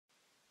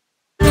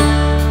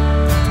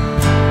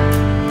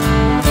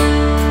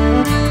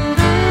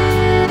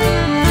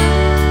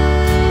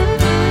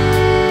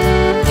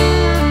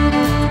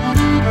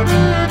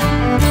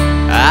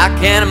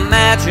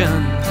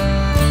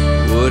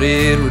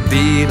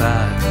be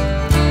like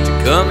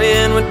to come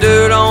in with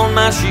dirt on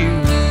my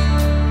shoes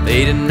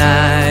late at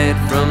night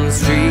from the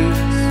streets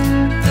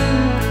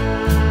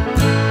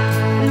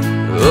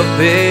of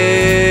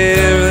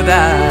paradise.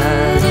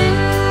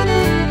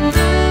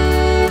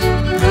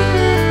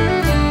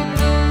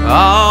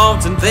 I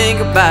often think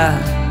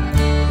about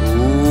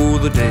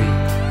the day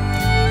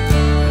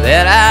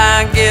that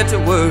I get to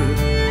work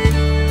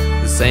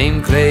the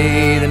same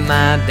clay that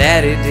my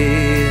daddy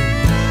did.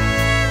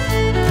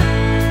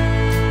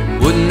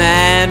 Wouldn't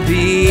that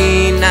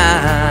be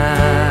nice?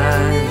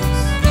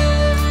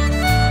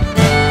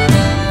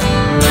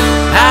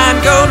 I'd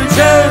go to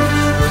church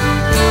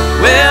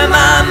where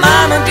my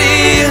mama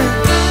did.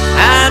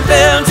 I'd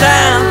bell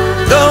down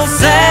those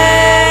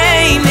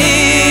same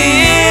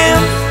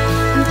hymns.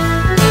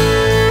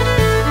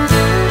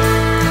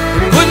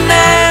 And wouldn't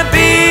that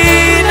be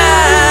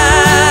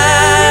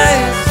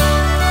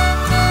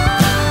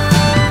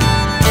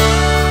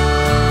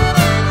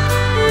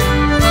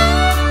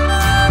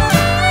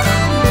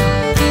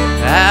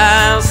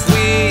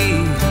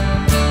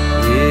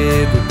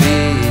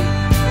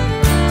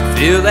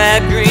feel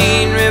that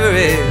green river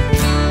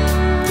edge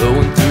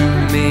flowing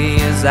through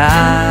me as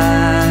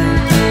I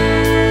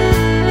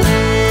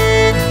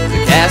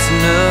cast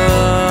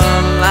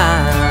another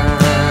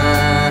line.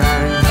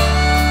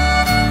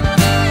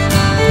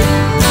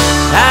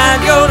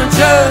 I'd go to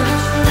church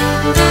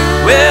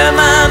where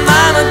my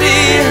mama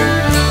did.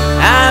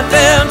 I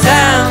fell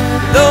down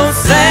those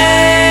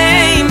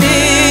same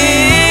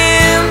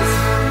hymns.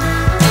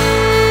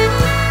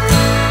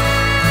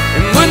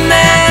 And wouldn't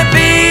that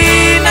be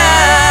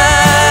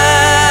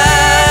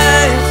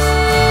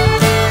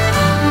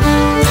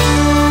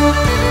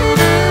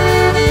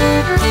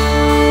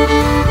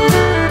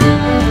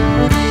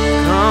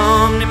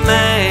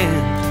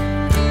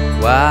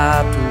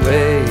wiped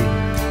away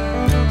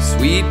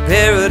sweet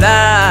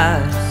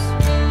paradise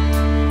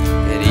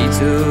that he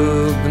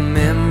took the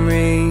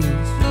memories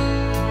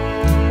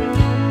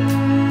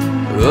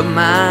of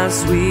my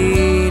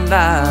sweet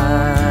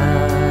life.